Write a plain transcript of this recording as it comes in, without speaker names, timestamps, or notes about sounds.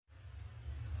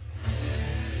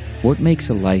What makes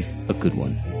a life a good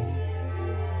one?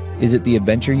 Is it the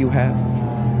adventure you have?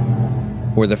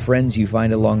 Or the friends you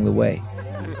find along the way?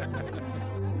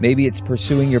 Maybe it's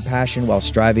pursuing your passion while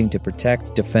striving to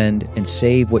protect, defend, and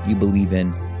save what you believe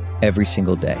in every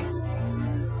single day.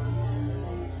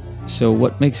 So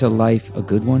what makes a life a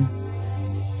good one?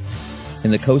 In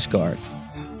the Coast Guard,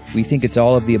 we think it's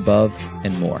all of the above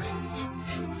and more.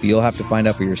 But you'll have to find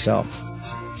out for yourself.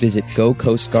 Visit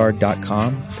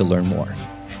gocoastguard.com to learn more.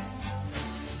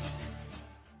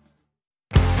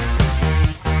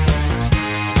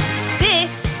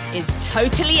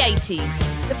 Totally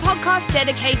 80s, the podcast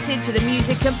dedicated to the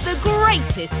music of the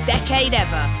greatest decade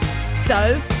ever.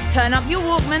 So, turn up your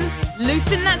Walkman,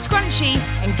 loosen that scrunchie,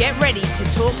 and get ready to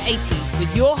talk 80s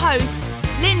with your host,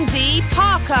 Lindsay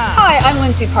Parker. Hi, I'm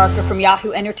Lindsay Parker from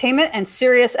Yahoo Entertainment and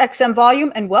Sirius XM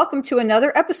Volume, and welcome to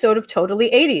another episode of Totally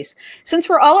 80s. Since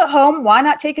we're all at home, why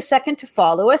not take a second to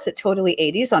follow us at Totally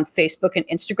 80s on Facebook and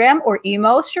Instagram, or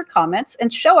email us your comments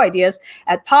and show ideas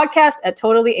at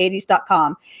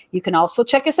podcast@totally80s.com. You can also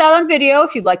check us out on video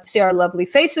if you'd like to see our lovely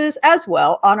faces as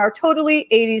well on our Totally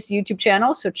 80s YouTube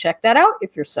channel, so check that out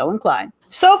if you're so inclined.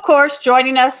 So, of course,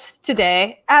 joining us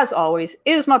today, as always,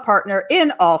 is my partner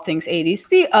in all things 80s,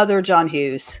 the other John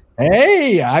Hughes.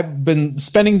 Hey, I've been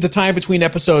spending the time between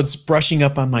episodes brushing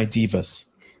up on my divas.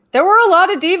 There were a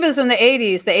lot of divas in the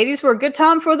 80s. The 80s were a good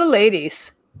time for the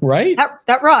ladies. Right?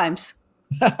 That rhymes.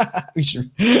 We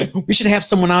should have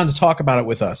someone on to talk about it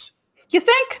with us. You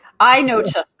think? I know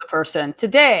just the person.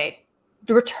 Today,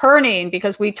 returning,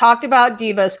 because we talked about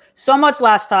divas so much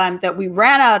last time that we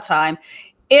ran out of time,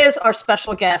 is our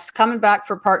special guest coming back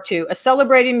for part 2, a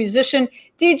celebrating musician,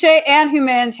 DJ, and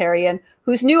humanitarian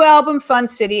whose new album, Fun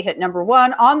City, hit number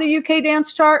 1 on the UK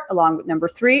dance chart, along with number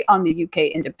 3 on the UK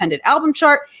independent album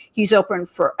chart. He's opened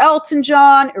for Elton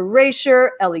John,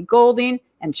 Erasure, Ellie Goulding,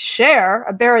 and Cher.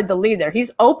 I buried the lead there.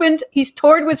 He's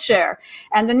toured with Cher.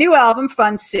 And the new album,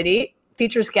 Fun City,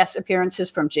 features guest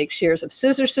appearances from Jake Shears of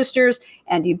Scissor Sisters,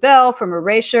 Andy Bell from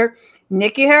Erasure,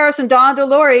 Nikki Harris and Don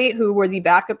DeLory, who were the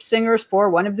backup singers for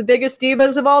one of the biggest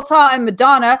divas of all time,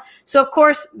 Madonna. So, of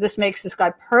course, this makes this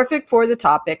guy perfect for the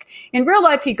topic. In real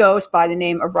life, he goes by the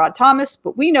name of Rod Thomas,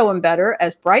 but we know him better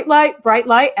as Bright Light,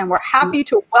 and we're happy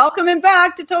to welcome him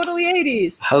back to Totally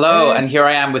 80s. Hello, and here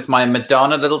I am with my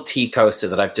Madonna little tea coaster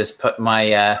that I've just put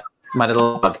my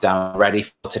little mug down ready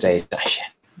for today's session.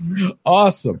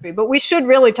 Awesome. But we should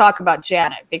really talk about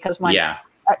Janet, because her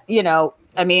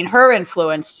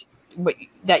influence,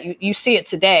 that you see it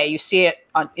today. You see it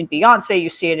in Beyonce, you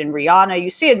see it in Rihanna, you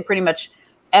see it in pretty much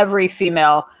every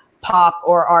female pop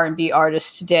or R&B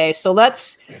artist today. So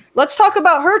let's talk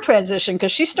about her transition,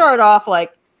 because she started off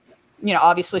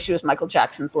obviously she was Michael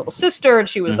Jackson's little sister, and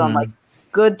she was on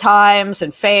Good Times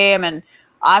and Fame. And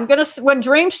when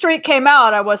Dream Street came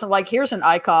out, I wasn't like, here's an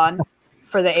icon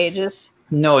for the ages.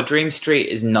 No, Dream Street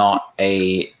is not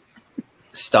a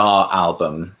star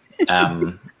album.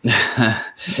 Well,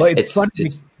 it's funny.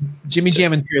 Jimmy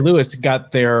Jam and Jerry Lewis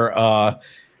got the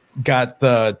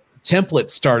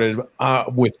template started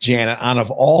with Janet on,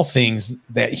 of all things,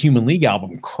 that Human League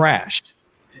album Crashed.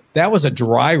 That was a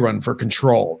dry run for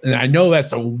Control, and I know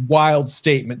that's a wild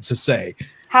statement to say.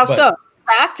 How so?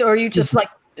 Fact, or are you just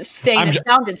saying it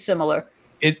sounded similar?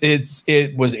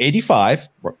 It was 85,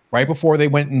 right before they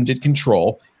went and did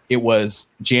Control. It was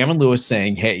Jam and Lewis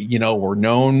saying, hey, we're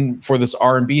known for this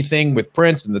R&B thing with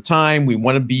Prince and the time. We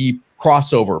want to be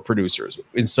crossover producers.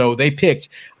 And so they picked,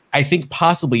 I think,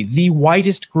 possibly the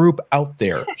whitest group out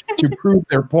there to prove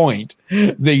their point.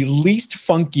 The least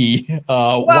funky,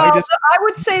 whitest. I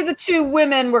would say the two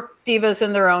women were divas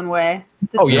in their own way.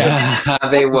 They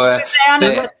were.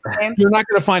 You're not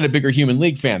going to find a bigger Human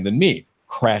League fan than me.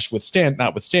 Crash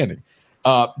notwithstanding.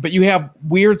 But you have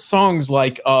weird songs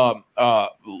like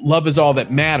Love Is All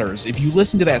That Matters. If you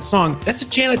listen to that song, that's a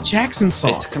Janet Jackson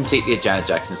song. It's completely a Janet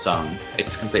Jackson song.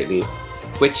 It's completely...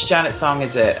 Which Janet song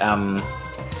is it?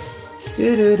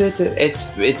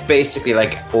 It's basically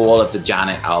like all of the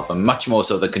Janet album, much more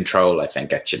so than Control, I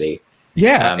think, actually.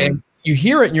 Yeah, and you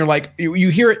hear it and you're like,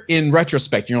 you hear it in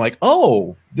retrospect and you're like,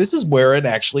 oh, this is where it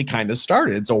actually kind of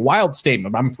started. It's a wild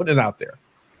statement, but I'm putting it out there.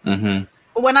 Mm-hmm.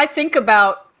 When I think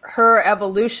about her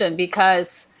evolution,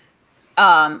 because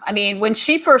when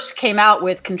she first came out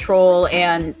with Control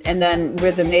and then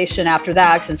Rhythm Nation after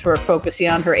that, since we're focusing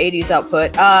on her 80s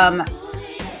output,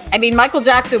 Michael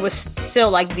Jackson was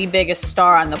still like the biggest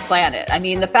star on the planet.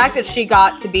 The fact that she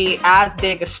got to be as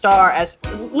big a star as,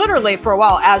 literally for a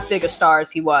while, as big a star as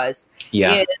he was,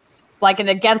 is like an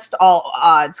against all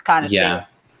odds kind of thing.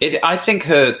 I think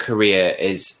her career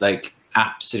is like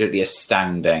absolutely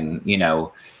astounding.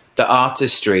 the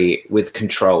artistry with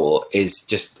Control is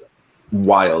just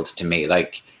wild to me.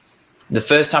 Like, the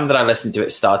first time that I listened to it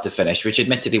start to finish, which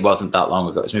admittedly wasn't that long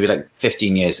ago, it was maybe like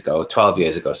 15 years ago, 12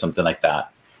 years ago, something like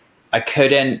that, I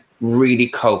couldn't really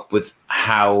cope with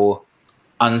how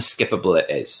unskippable it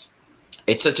is.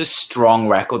 It's such a strong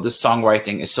record. The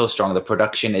songwriting is so strong. The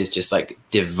production is just like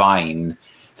divine.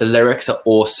 The lyrics are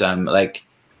awesome. Like,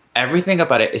 everything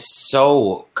about it is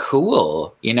so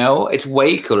cool. You know, it's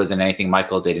way cooler than anything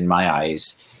Michael did in my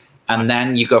eyes. And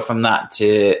then you go from that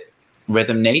to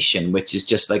Rhythm Nation, which is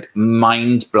just like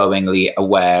mind-blowingly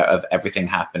aware of everything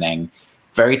happening,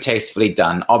 very tastefully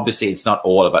done. Obviously, it's not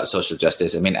all about social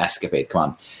justice. I mean, Escapade, come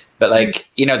on. But like,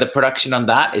 you know, the production on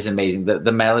that is amazing.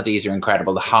 The melodies are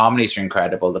incredible. The harmonies are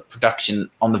incredible. The production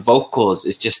on the vocals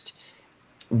is just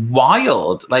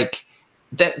wild. Like,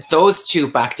 those two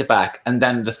back to back, and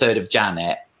then the third of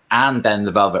Janet, and then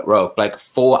the Velvet Rope, like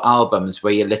 4 albums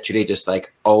where you're literally just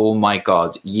like, oh my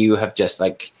God, you have just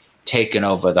like taken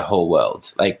over the whole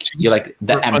world. Like, you're like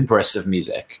the empress of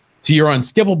music. To your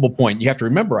unskippable point, you have to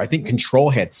remember, I think Control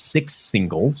had 6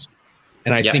 singles,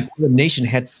 and I think Rhythm Nation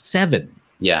had 7.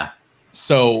 Yeah.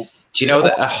 So, do you know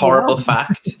that a horrible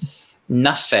fact?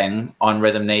 Nothing on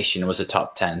Rhythm Nation was a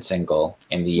top 10 single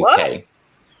in the UK.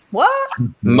 What?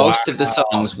 Most of the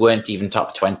songs weren't even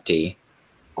top 20.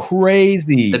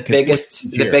 Crazy. The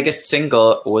biggest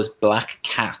single was Black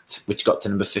Cat, which got to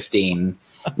number 15,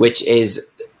 which is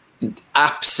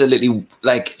absolutely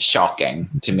like shocking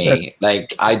to me.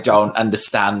 Like, I don't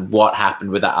understand what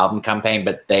happened with that album campaign,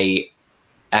 but they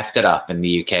effed it up in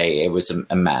the UK. It was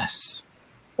a mess.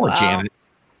 Poor Janet.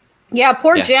 Yeah,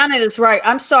 poor Janet is right.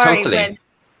 I'm sorry. Totally.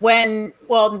 When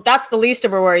that's the least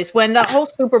of her worries. When that whole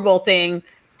Super Bowl thing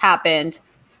happened,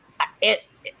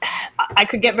 I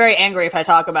could get very angry if I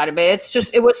talk about it, but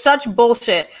it was such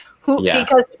bullshit.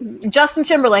 Because Justin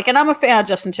Timberlake, and I'm a fan of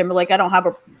Justin Timberlake, I don't have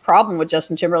a problem with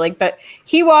Justin Timberlake, but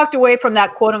he walked away from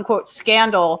that quote unquote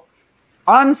scandal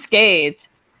unscathed.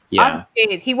 Yeah.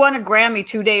 He won a Grammy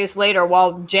 2 days later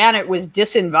while Janet was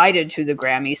disinvited to the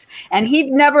Grammys. And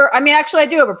he never, I mean, actually, I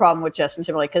do have a problem with Justin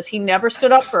Timberlake because he never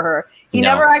stood up for her. He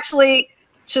never actually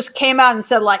just came out and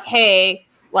said, like, hey,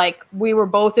 like, we were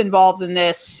both involved in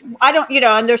this. I don't,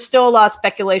 and there's still a lot of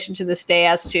speculation to this day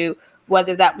as to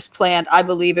whether that was planned. I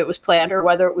believe it was planned, or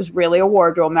whether it was really a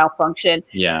wardrobe malfunction.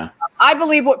 Yeah. I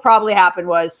believe what probably happened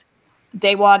was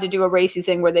they wanted to do a racy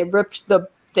thing where they ripped the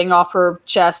thing off her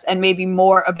chest and maybe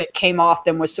more of it came off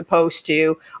than was supposed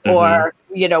to, or,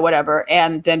 whatever.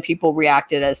 And then people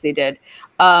reacted as they did.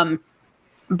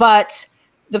 But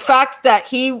the fact that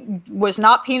he was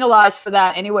not penalized for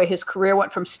that anyway, his career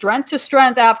went from strength to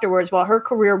strength afterwards, while her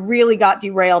career really got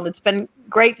derailed. It's been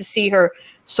great to see her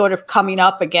sort of coming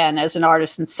up again as an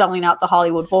artist and selling out the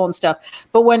Hollywood Bowl and stuff.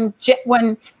 But when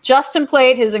Justin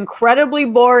played his incredibly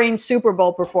boring Super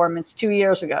Bowl performance 2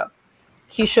 years ago,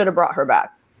 he should have brought her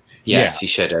back. Yes, he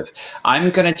should have.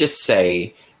 I'm going to just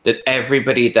say that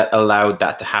everybody that allowed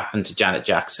that to happen to Janet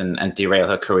Jackson and derail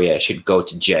her career should go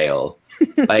to jail.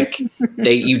 Like,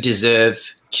 you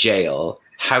deserve jail.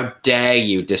 How dare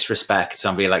you disrespect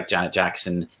somebody like Janet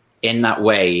Jackson in that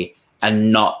way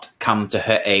and not come to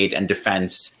her aid and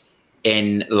defense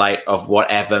in light of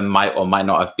whatever might or might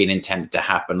not have been intended to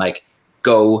happen. Like,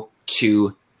 go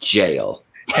to jail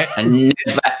and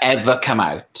never, ever come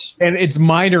out. And it's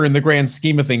minor in the grand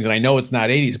scheme of things, and I know it's not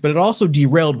 80s, but it also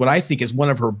derailed what I think is one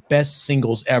of her best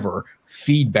singles ever,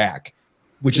 Feedback,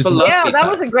 which is... that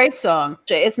was a great song.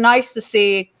 It's nice to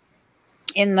see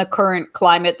in the current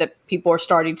climate that people are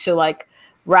starting to, like,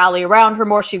 rally around her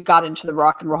more. She got into the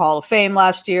Rock and Roll Hall of Fame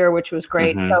last year, which was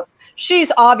great. So she's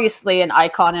obviously an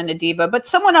icon and a diva, but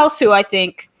someone else who I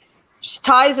think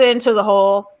ties into the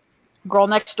whole Girl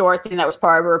Next Door thing that was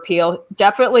part of her appeal,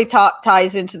 definitely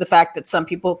ties into the fact that some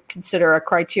people consider a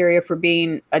criteria for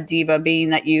being a diva being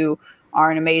that you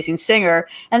are an amazing singer.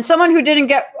 And someone who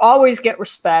didn't always get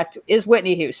respect is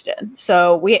Whitney Houston.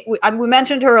 So we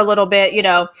mentioned her a little bit.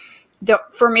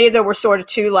 For me, there were sort of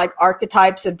two like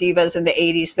archetypes of divas in the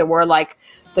 80s. There were like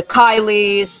the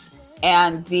Kylies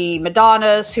and the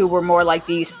Madonnas, who were more like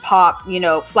these pop,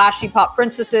 flashy pop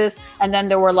princesses. And then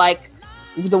there were like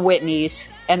the Whitneys,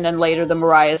 and then later the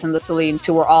Mariahs and the Celines,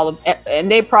 who were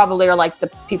and they probably are like the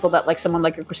people that like someone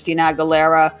like a Christina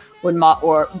Aguilera would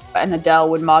or an Adele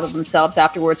would model themselves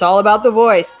after. It's all about the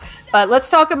voice. But let's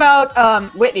talk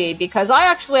about Whitney, because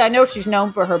I know she's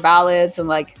known for her ballads and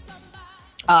like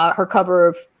her cover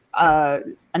of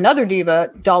another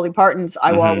diva, Dolly Parton's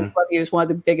 "I Will Always Love You" is one of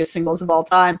the biggest singles of all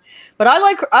time. But I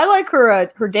like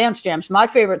her dance jams. My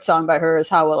favorite song by her is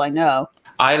 "How Will I Know."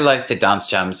 I like the dance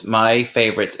jams. My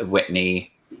favorites of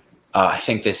Whitney, I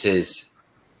think this is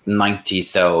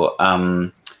 90s though.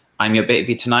 I'm Your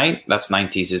Baby Tonight. That's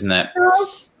 90s, isn't it?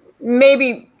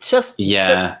 Maybe just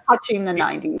Yeah. touching the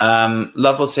 90s.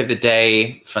 Love Will Save the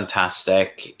Day,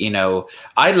 fantastic. You know,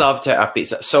 I loved her upbeat.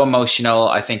 So Emotional,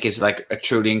 I think, is like a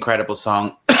truly incredible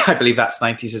song. I believe that's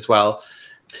 90s as well.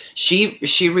 She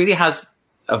really has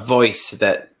a voice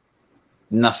that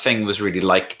nothing was really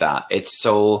like that. It's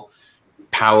so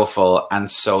powerful and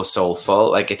so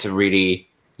soulful. Like, it's a really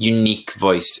unique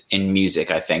voice in music,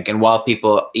 I think. And while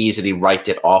people easily write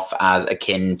it off as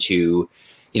akin to,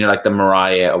 you know, like the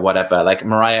Mariah or whatever, like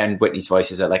Mariah and Whitney's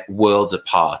voices are like worlds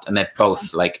apart, and they're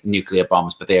both like nuclear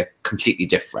bombs, but they're completely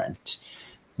different.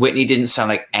 Whitney didn't sound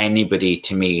like anybody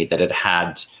to me that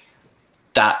had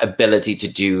that ability to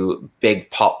do big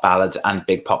pop ballads and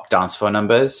big pop dance floor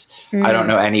numbers. I don't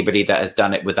know anybody that has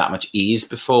done it with that much ease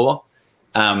before.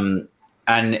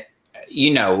 And,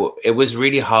 you know, it was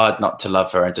really hard not to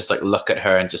love her and just like look at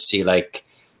her and just see like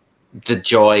the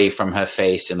joy from her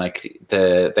face in like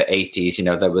the 80s. You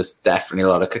know, there was definitely a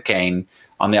lot of cocaine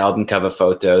on the album cover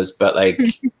photos, but like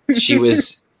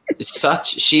she's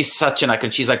such an icon.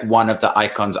 She's like one of the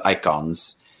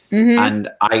icons. And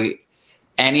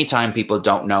anytime people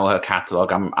don't know her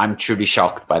catalog, I'm truly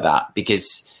shocked by that,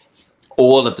 because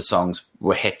all of the songs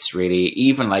were hits, really.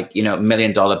 Even like, you know, $1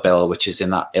 Million Bill, which is in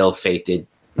that ill-fated,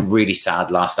 really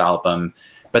sad last album,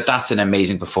 but that's an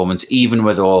amazing performance. Even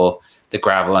with all the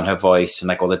gravel on her voice and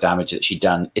like all the damage that she'd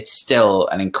done, it's still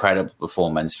an incredible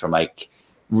performance from like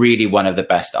really one of the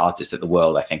best artists that the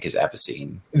world, I think, has ever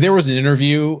seen. There was an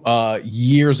interview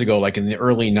years ago, like in the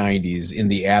early 90s, in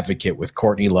The Advocate with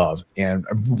Courtney Love. And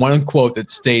one quote that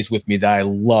stays with me that I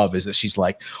love is that she's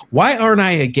like, "Why aren't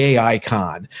I a gay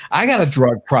icon? I got a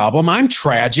drug problem. I'm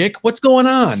tragic. What's going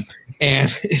on?"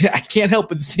 And I can't help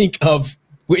but think of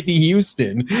Whitney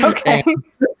Houston. Okay.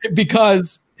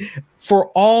 Because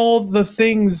for all the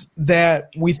things that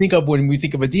we think of when we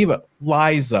think of a diva,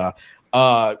 Liza,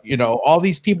 you know, all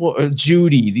these people,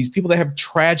 Judy, these people that have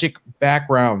tragic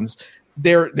backgrounds,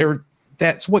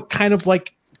 that's what kind of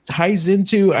like ties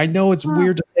into, I know it's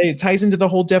weird to say, it ties into the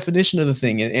whole definition of the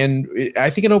thing. And I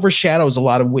think it overshadows a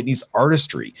lot of Whitney's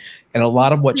artistry and a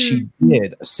lot of what she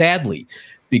did, sadly,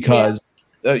 because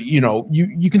you know,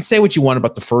 you can say what you want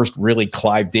about the first really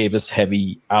Clive Davis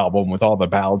heavy album with all the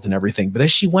ballads and everything, but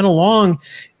as she went along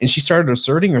and she started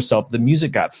asserting herself, the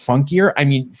music got funkier. I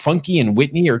mean, funky and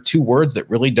Whitney are two words that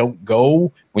really don't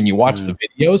go when you watch the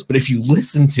videos, but if you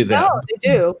listen to them, no, they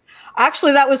do.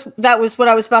 Actually, that was what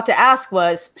I was about to ask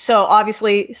was, so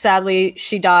obviously, sadly,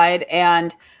 she died,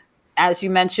 and as you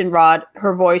mentioned, Rod,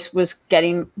 her voice was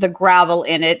getting the gravel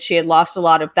in it. She had lost a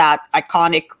lot of that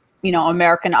iconic, you know,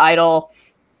 American Idol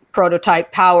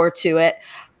prototype power to it.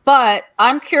 But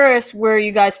I'm curious where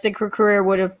you guys think her career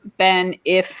would have been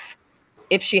if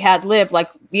she had lived. Like,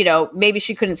 you know, maybe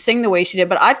she couldn't sing the way she did,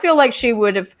 but I feel like she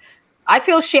would have. I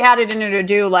feel she had it in her to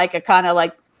do like a kind of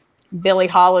like Billie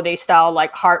Holiday style,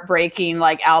 like heartbreaking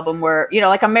like album where, you know,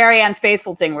 like a Marianne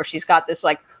Faithfull thing where she's got this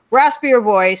like raspier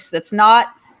voice that's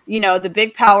not, you know, the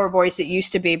big power voice it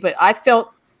used to be. But I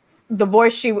felt the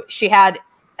voice she had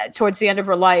towards the end of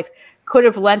her life could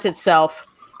have lent itself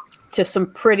to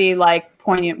some pretty like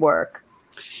poignant work.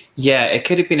 Yeah, it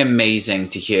could have been amazing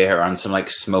to hear her on some like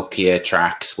smokier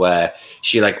tracks where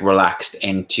she like relaxed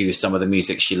into some of the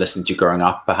music she listened to growing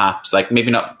up, perhaps. Like maybe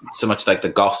not so much like the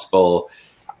gospel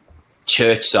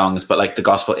church songs, but like the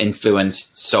gospel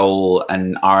influenced soul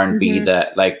and R&B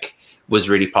that like was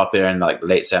really popular in like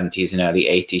late 70s and early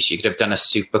 80s. She could have done a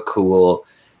super cool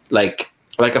like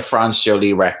a France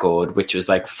Jolie record, which was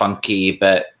like funky,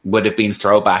 but would have been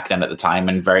throwback then at the time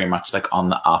and very much like on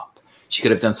the up. She could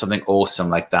have done something awesome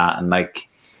like that. And like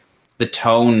the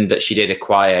tone that she did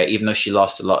acquire, even though she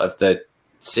lost a lot of the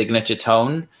signature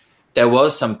tone, there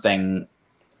was something,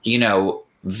 you know,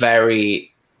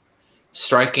 very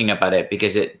striking about it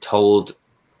because it told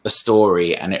a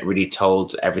story and it really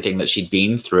told everything that she'd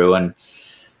been through. And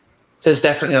so there's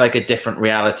definitely like a different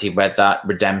reality where that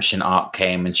redemption arc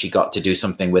came and she got to do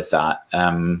something with that.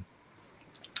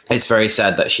 It's very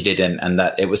sad that she didn't, and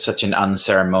that it was such an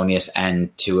unceremonious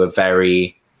end to a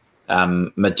very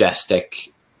majestic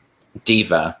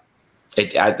diva.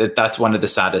 That's one of the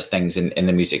saddest things in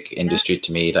the music industry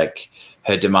to me. Like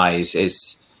her demise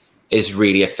is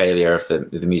really a failure of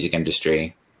the music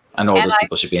industry, and all those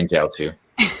people should be in jail too.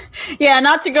 Yeah,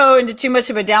 not to go into too much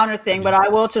of a downer thing, but I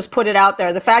will just put it out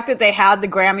there. The fact that they had the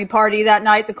Grammy party that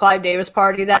night, the Clive Davis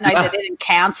party that night, they didn't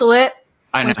cancel it.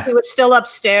 I know. When she was still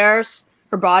upstairs.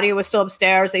 Her body was still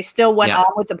upstairs. They still went on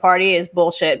with the party is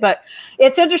bullshit. But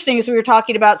it's interesting as we were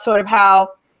talking about sort of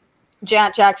how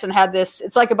Janet Jackson had this,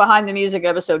 it's like a behind the music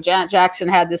episode. Janet Jackson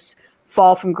had this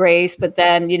fall from grace, but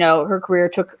then, you know, her career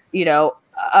took, you know,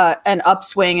 an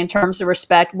upswing in terms of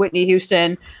respect. Whitney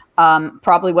Houston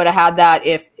probably would have had that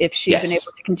if she'd been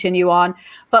able to continue on.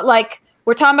 But like,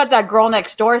 we're talking about that girl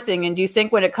next door thing. And do you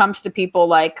think when it comes to people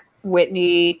like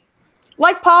Whitney,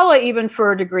 like Paula, even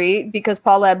for a degree, because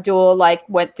Paula Abdul like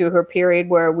went through her period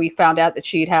where we found out that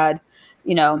she'd had,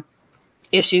 you know,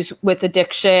 issues with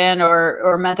addiction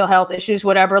or mental health issues,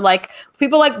 whatever, like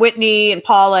people like Whitney and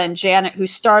Paula and Janet, who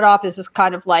start off as this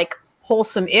kind of like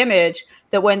wholesome image,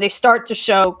 that when they start to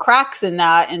show cracks in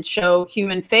that and show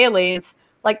human failings,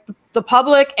 like the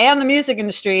public and the music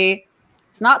industry,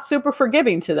 it's not super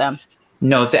forgiving to them.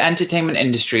 No, the entertainment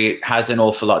industry has an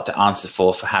awful lot to answer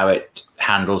for how it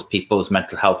handles people's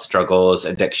mental health struggles,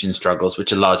 addiction struggles,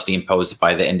 which are largely imposed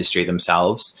by the industry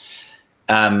themselves.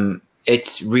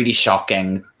 It's really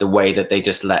shocking the way that they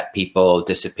just let people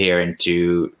disappear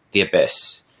into the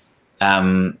abyss.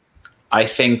 I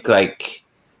think like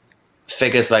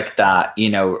figures like that, you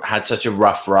know, had such a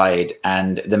rough ride.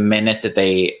 And the minute that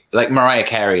they, like Mariah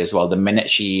Carey as well, the minute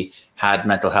she had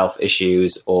mental health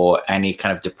issues or any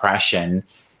kind of depression,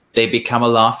 they become a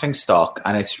laughing stock.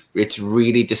 And it's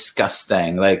really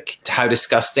disgusting, like how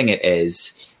disgusting it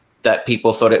is that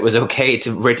people thought it was okay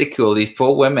to ridicule these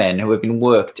poor women who have been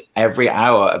worked every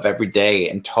hour of every day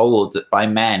and told that by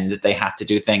men that they had to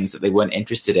do things that they weren't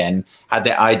interested in, had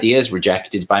their ideas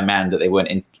rejected by men that they weren't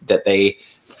in, that they,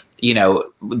 you know,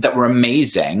 that were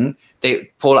amazing.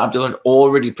 Paula Abdul had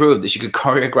already proved that she could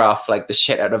choreograph like the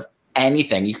shit out of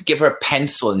anything. You could give her a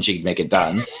pencil and she'd make it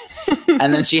dance.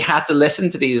 And then she had to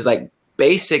listen to these like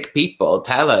basic people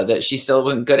tell her that she still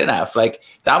wasn't good enough. Like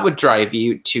that would drive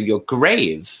you to your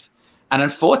grave. And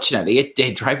unfortunately, it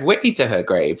did drive Whitney to her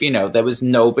grave. You know, there was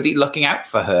nobody looking out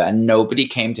for her and nobody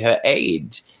came to her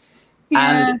aid.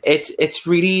 Yeah. And it's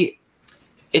really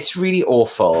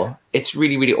awful. It's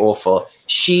really, really awful.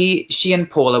 She and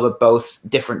Paula were both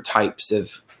different types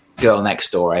of girl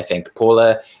next door, I think.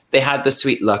 Paula, they had the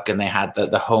sweet look and they had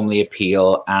the homely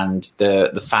appeal and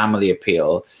the family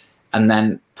appeal. And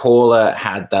then Paula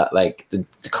had that, like, the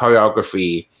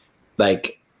choreography,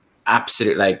 like,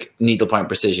 absolute, like, needlepoint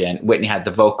precision. Whitney had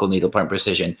the vocal needlepoint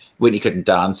precision. Whitney couldn't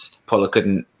dance. Paula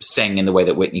couldn't sing in the way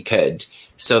that Whitney could.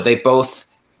 So they both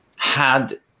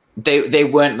had... They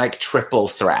weren't, like, triple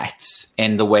threats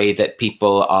in the way that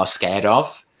people are scared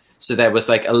of. So there was,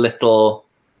 like, a little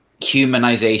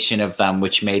humanization of them,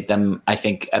 which made them, I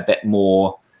think, a bit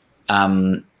more,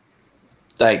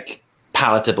 like,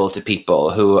 palatable to people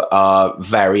who are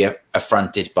very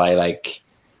affronted by, like,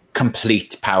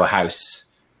 complete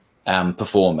powerhouse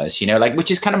performers, you know, like,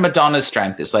 which is kind of Madonna's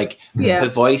strength. It's like her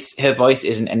voice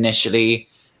isn't initially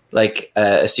like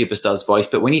a superstar's voice,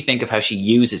 but when you think of how she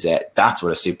uses it, that's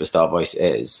what a superstar voice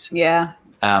is. Yeah.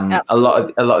 A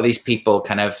lot of these people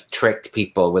kind of tricked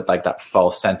people with like that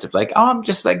false sense of like, oh, I'm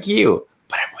just like you,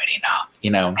 but I'm really not,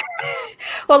 you know.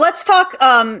 Well, let's talk,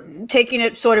 taking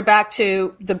it sort of back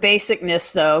to the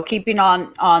basicness, though, keeping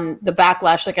on the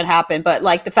backlash that can happen. But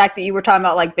like the fact that you were talking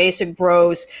about, like, basic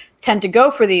bros tend to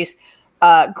go for these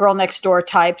girl next door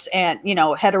types and, you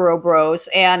know, hetero bros.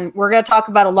 And we're going to talk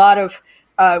about a lot of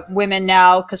women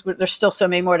now, because there's still so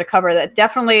many more to cover, that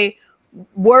definitely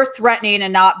were threatening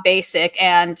and not basic.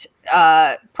 And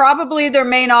probably their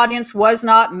main audience was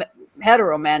not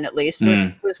hetero men, at least.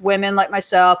 It was women like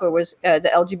myself, or was the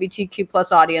LGBTQ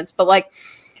plus audience. But like,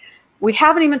 we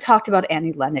haven't even talked about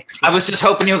Annie Lennox yet. I was just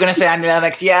hoping you were going to say Annie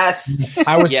Lennox. Yes.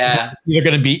 I was either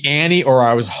going to be Annie, or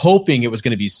I was hoping it was going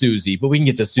to be Susie, but we can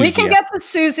get to Susie. We can get to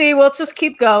Susie. We'll just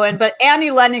keep going. But Annie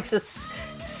Lennox is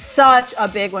such a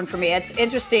big one for me. It's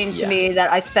interesting to me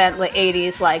that I spent the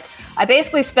 80s, like, I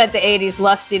basically spent the 80s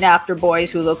lusting after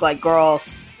boys who look like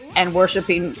girls and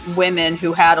worshiping women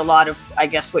who had a lot of, I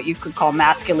guess, what you could call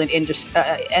masculine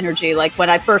energy. Like when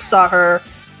I first saw her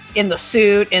in the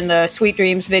suit, in the Sweet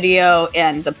Dreams video,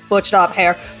 and the butched up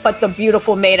hair, but the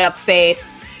beautiful made up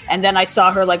face. And then I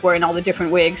saw her like wearing all the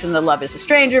different wigs in the Love is a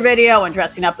Stranger video and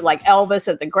dressing up like Elvis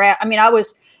at the Grand. I mean, I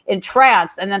was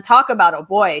entranced. And then talk about a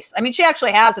voice. I mean, she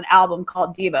actually has an album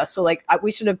called Diva. So like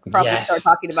we should have probably started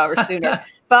talking about her sooner.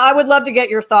 But I would love to get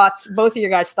your thoughts, both of your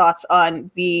guys' thoughts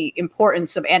on the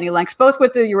importance of Annie Lennox, both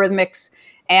with the Eurythmics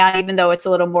and even though it's a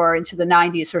little more into the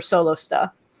 90s, her solo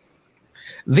stuff.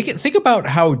 Think about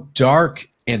how dark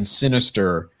and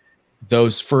sinister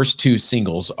those first two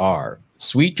singles are.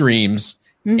 Sweet Dreams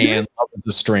and Love is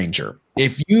a Stranger.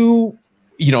 If you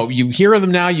hear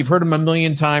them now, you've heard them a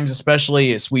million times,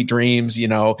 especially at Sweet Dreams, you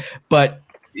know, but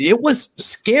it was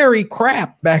scary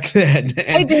crap back then.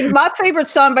 Hey, dude, my favorite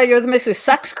song by Eurythmics is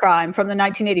Sex Crime from the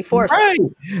 1984 song. Right.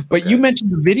 But you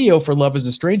mentioned the video for Love is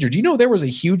a Stranger. Do you know there was a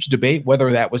huge debate whether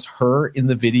that was her in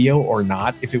the video or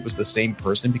not, if it was the same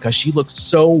person, because she looked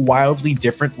so wildly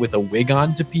different with a wig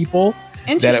on to people.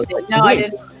 Interesting. Like, no, I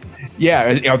didn't.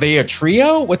 Yeah. Are they a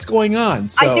trio? What's going on?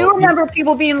 So, I do remember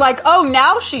people being like, oh,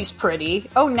 now she's pretty.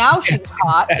 Oh, now she's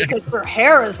hot because her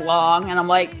hair is long. And I'm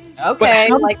like, okay.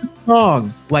 Like,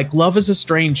 song like Love is a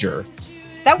Stranger.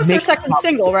 That was their second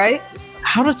single, right?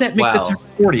 How does that make the top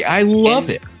 40? I love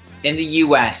it. In the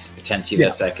US, potentially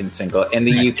their second single. In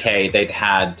the UK, they'd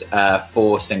had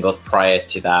 4 singles prior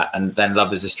to that. And then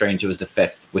Love is a Stranger was the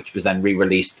 5th, which was then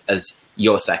re-released as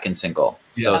your second single.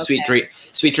 So Sweet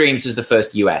Dreams was the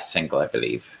first US single, I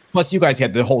believe. Plus, you guys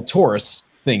had the whole Taurus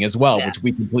thing as well, which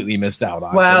we completely missed out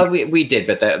on. Well, we did,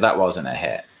 but that wasn't a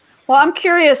hit. Well, I'm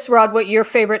curious, Rod, what your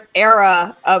favorite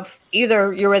era of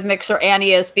either Eurythmics or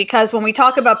Annie is, because when we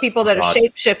talk about people that are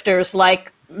shapeshifters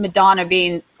like Madonna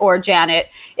being or Janet,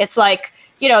 it's like,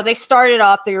 you know, they started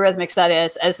off the Eurythmics, that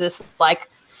is, as this like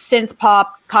synth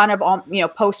pop kind of, you know,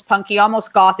 post-punky,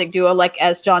 almost gothic duo, like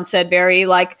as John said, very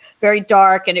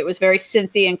dark, and it was very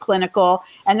synthy and clinical.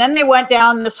 And then they went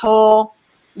down this whole,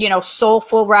 you know,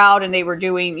 soulful route, and they were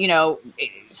doing, you know,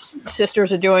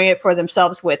 sisters are doing it for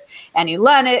themselves with Annie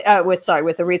Lennox, with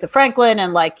Aretha Franklin,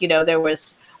 and like, you know, there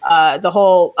was the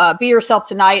whole Be Yourself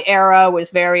Tonight era was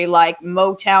very like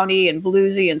Motowny and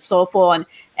bluesy and soulful,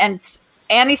 and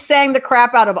Annie sang the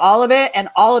crap out of all of it, and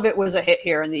all of it was a hit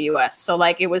here in the US. So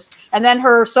like it was, and then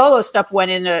her solo stuff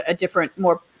went in a different,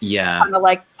 more kind of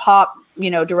like pop, you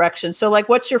know, direction. So like,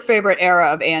 what's your favorite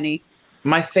era of Annie?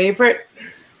 My favorite,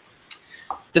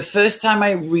 the first time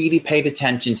I really paid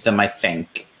attention to them, I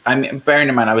think, I mean, bearing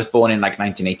in mind I was born in like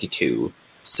 1982,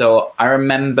 so I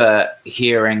remember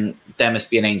hearing There Must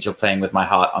Be an Angel playing with my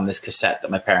heart on this cassette that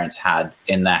my parents had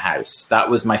in their house. That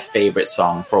was my favorite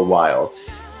song for a while.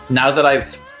 Now that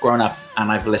I've grown up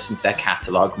and I've listened to their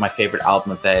catalog, my favorite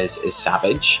album of theirs is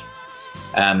Savage.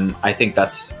 I think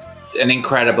that's an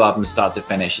incredible album start to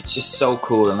finish. It's just so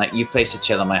cool, and like You've Placed a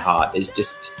Chill on My Heart is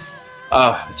just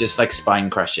like spine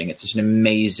crushing. It's such an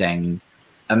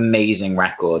amazing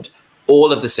record.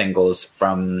 All of the singles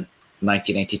from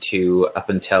 1982 up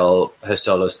until her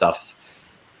solo stuff,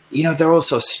 you know, they're all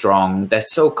so strong. They're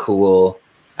so cool.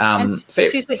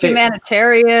 She's a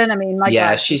humanitarian. I mean, my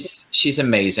God. She's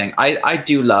amazing. I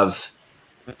do love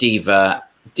Diva.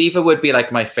 Diva would be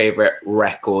like my favorite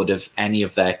record of any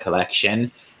of their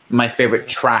collection. My favorite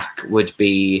track would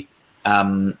be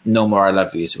No More I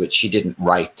Love Yous, which she didn't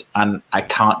write. And I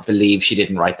can't believe she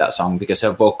didn't write that song, because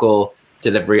her vocal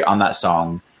delivery on that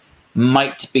song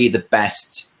might be the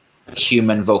best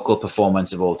human vocal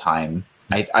performance of all time.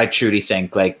 I truly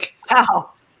think, like, wow.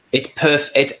 It's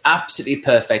perfect. It's absolutely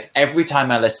perfect. Every time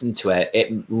I listen to it,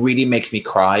 it really makes me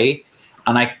cry.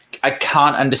 And I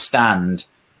can't understand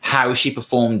how she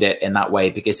performed it in that way,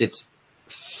 because it's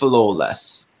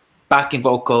flawless. Backing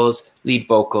vocals, lead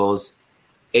vocals.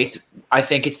 I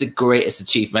think it's the greatest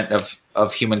achievement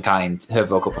of humankind, her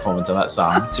vocal performance on that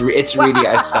song. It's really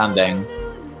outstanding.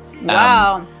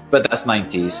 Wow. But that's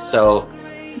 90s. So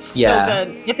yeah.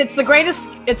 Good. If it's the greatest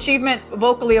achievement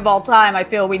vocally of all time, I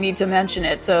feel we need to mention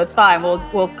it. So it's fine.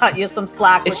 We'll cut you some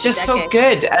slack. It's just so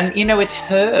good. And, you know, it's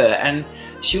her. And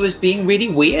she was being really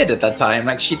weird at that time.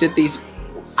 Like, she did these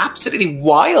absolutely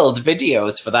wild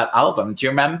videos for that album. Do you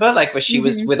remember? Like, where she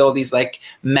was with all these, like,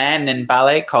 men in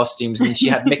ballet costumes, and she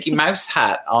had Mickey Mouse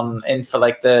hat on in for,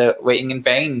 like, the Waiting in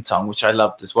Vain song, which I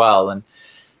loved as well. And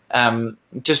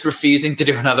just refusing to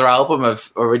do another album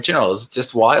of originals,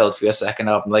 just wild for your second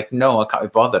album. Like, no, I can't be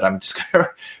bothered. I'm just going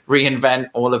to reinvent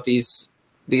all of these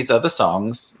other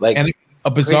songs. Like, and a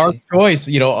bizarre choice,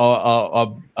 you know,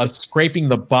 a scraping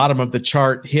the bottom of the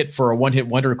chart hit for a one-hit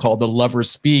wonder called "The Lover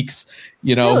Speaks."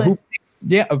 You know,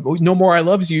 really? No More I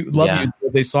Love You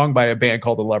was a song by a band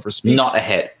called The Lover Speaks. Not a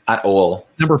hit at all.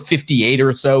 Number 58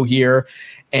 or so here,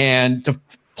 and to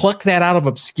pluck that out of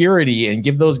obscurity and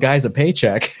give those guys a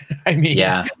paycheck. I mean,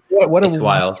 what a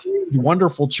wild,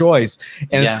 wonderful choice.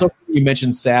 And it's so cool you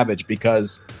mentioned Savage,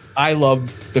 because I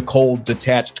love the cold,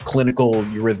 detached, clinical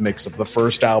Eurythmics of the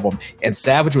first album. And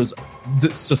Savage was,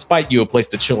 despite You Have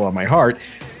Placed a Chill on My Heart,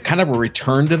 kind of a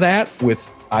return to that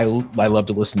with I love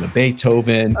to listen to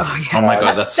Beethoven. Oh my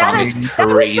God, that song is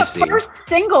crazy. That was the first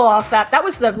single off that. That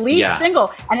was the lead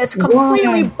single. And it's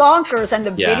completely bonkers. And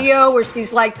the video where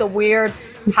she's like the weird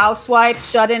housewife,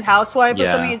 shut-in housewife or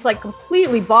something, it's like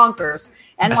completely bonkers.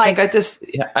 And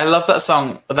I love that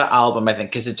song, that album, I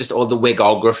think, because it's just all the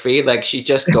wigography. Like, she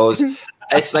just goes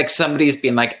it's like somebody's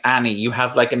been like, Annie, you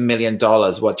have like $1 million.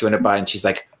 What do you want to buy? And she's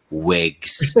like,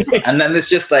 wigs. And then there's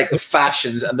just like the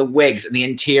fashions and the wigs and the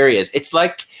interiors. It's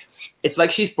like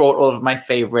she's brought all of my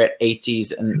favorite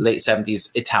 80s and late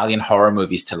 70s Italian horror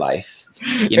movies to life.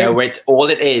 You know, where it's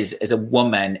all it is a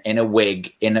woman in a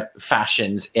wig, in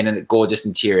fashions, in a gorgeous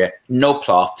interior, no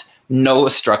plot, no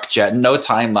structure, no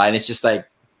timeline. It's just like,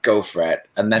 go for it.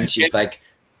 And then she's like,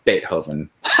 Beethoven.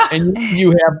 And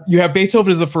you have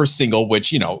Beethoven as the first single,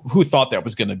 which, you know, who thought that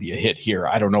was going to be a hit here?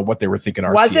 I don't know what they were thinking.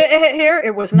 Was it a hit here?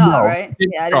 It was not, right?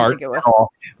 Yeah, I didn't think it was.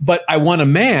 But I Want a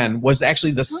Man was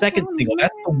actually the second single.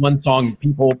 That's the one song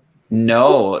people...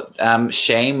 No,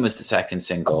 Shame was the second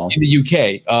single. In the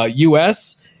UK.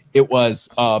 US, it was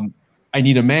I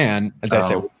Need a Man. As I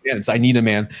said, it's I Need a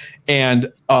Man.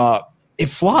 And it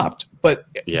flopped. But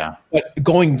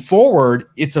going forward,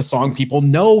 it's a song people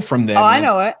know from them. Oh, I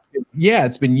know it. Yeah,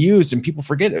 it's been used and people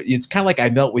forget it. It's kind of like I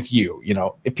Melt With You. You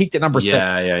know, it peaked at number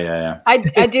 7. Yeah. I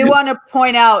do want to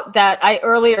point out that I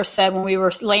earlier said when we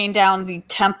were laying down the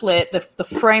template, the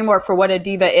framework for what a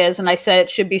diva is, and I said it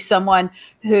should be someone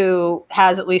who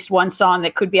has at least one song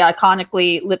that could be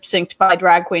iconically lip synced by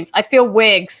drag queens. I feel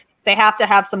wigs. They have to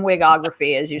have some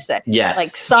wigography, as you say. Yes.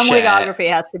 Like some wigography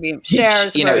has to be.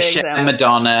 Cher's, you know, Cher,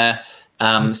 Madonna,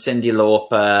 Cyndi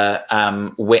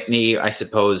Lauper, Whitney, I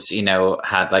suppose, you know,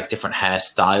 had like different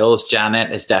hairstyles. Janet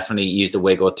has definitely used a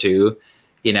wig or two.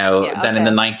 You know, then in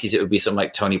the 90s, it would be something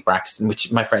like Toni Braxton,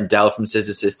 which my friend Dell from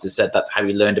Scissor Sisters said that's how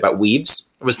he learned about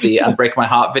weaves, was the Unbreak My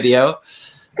Heart video.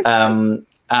 And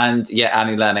yeah,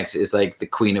 Annie Lennox is like the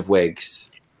queen of wigs.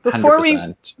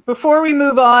 100%. Before we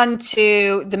move on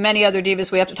to the many other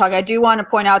divas we have to talk, I do want to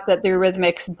point out that the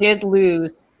Eurythmics did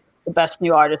lose the Best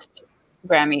New Artist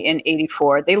Grammy in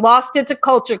 '84. They lost it to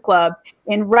Culture Club.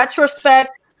 In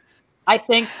retrospect, I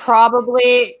think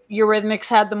probably Eurythmics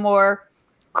had the more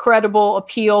credible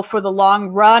appeal for the long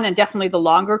run and definitely the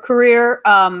longer career,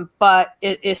 but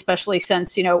especially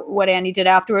since, you know, what Annie did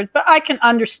afterwards. But I can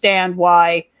understand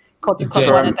why Culture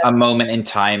Club for a moment in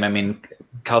time. I mean,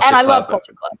 Culture and I Club, love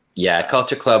Culture Club. Yeah,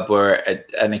 Culture Club were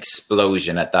an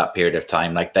explosion at that period of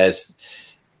time. Like,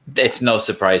 it's no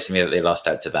surprise to me that they lost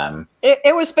out to them.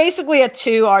 It was basically a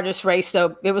 2-artist race,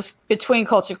 though. It was between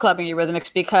Culture Club and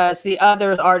Eurythmics because the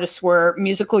other artists were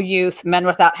Musical Youth, Men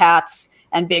Without Hats,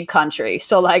 and Big Country.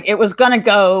 So, like, it was going to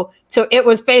go to, it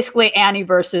was basically Annie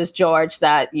versus George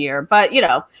that year. But, you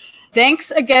know,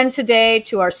 thanks again today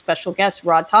to our special guest,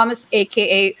 Rod Thomas,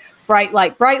 a.k.a. Bright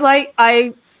Light. Bright Light,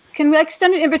 can we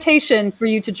extend an invitation for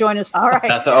you to join us? All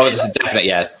right. This is a definite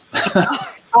yes.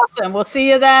 Awesome. We'll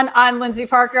see you then. I'm Lindsay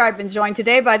Parker. I've been joined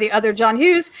today by the other John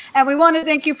Hughes, and we want to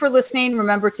thank you for listening.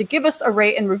 Remember to give us a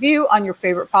rate and review on your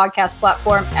favorite podcast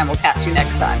platform, and we'll catch you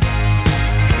next time.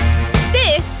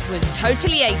 This was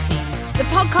Totally 80s, the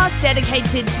podcast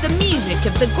dedicated to the music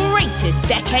of the greatest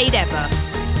decade ever.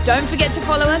 Don't forget to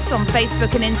follow us on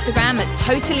Facebook and Instagram at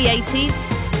Totally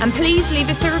 80s. And please leave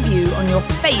us a review on your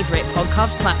favorite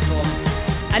podcast platform.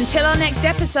 Until our next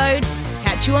episode,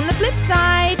 catch you on the flip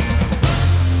side.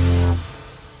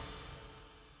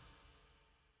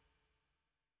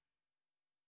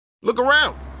 Look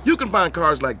around. You can find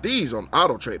cars like these on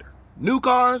AutoTrader. New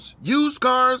cars, used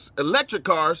cars, electric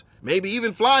cars, maybe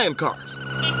even flying cars.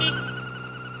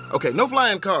 Okay, no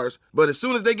flying cars, but as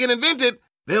soon as they get invented,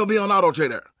 they'll be on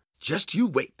AutoTrader. Just you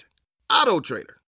wait. AutoTrader.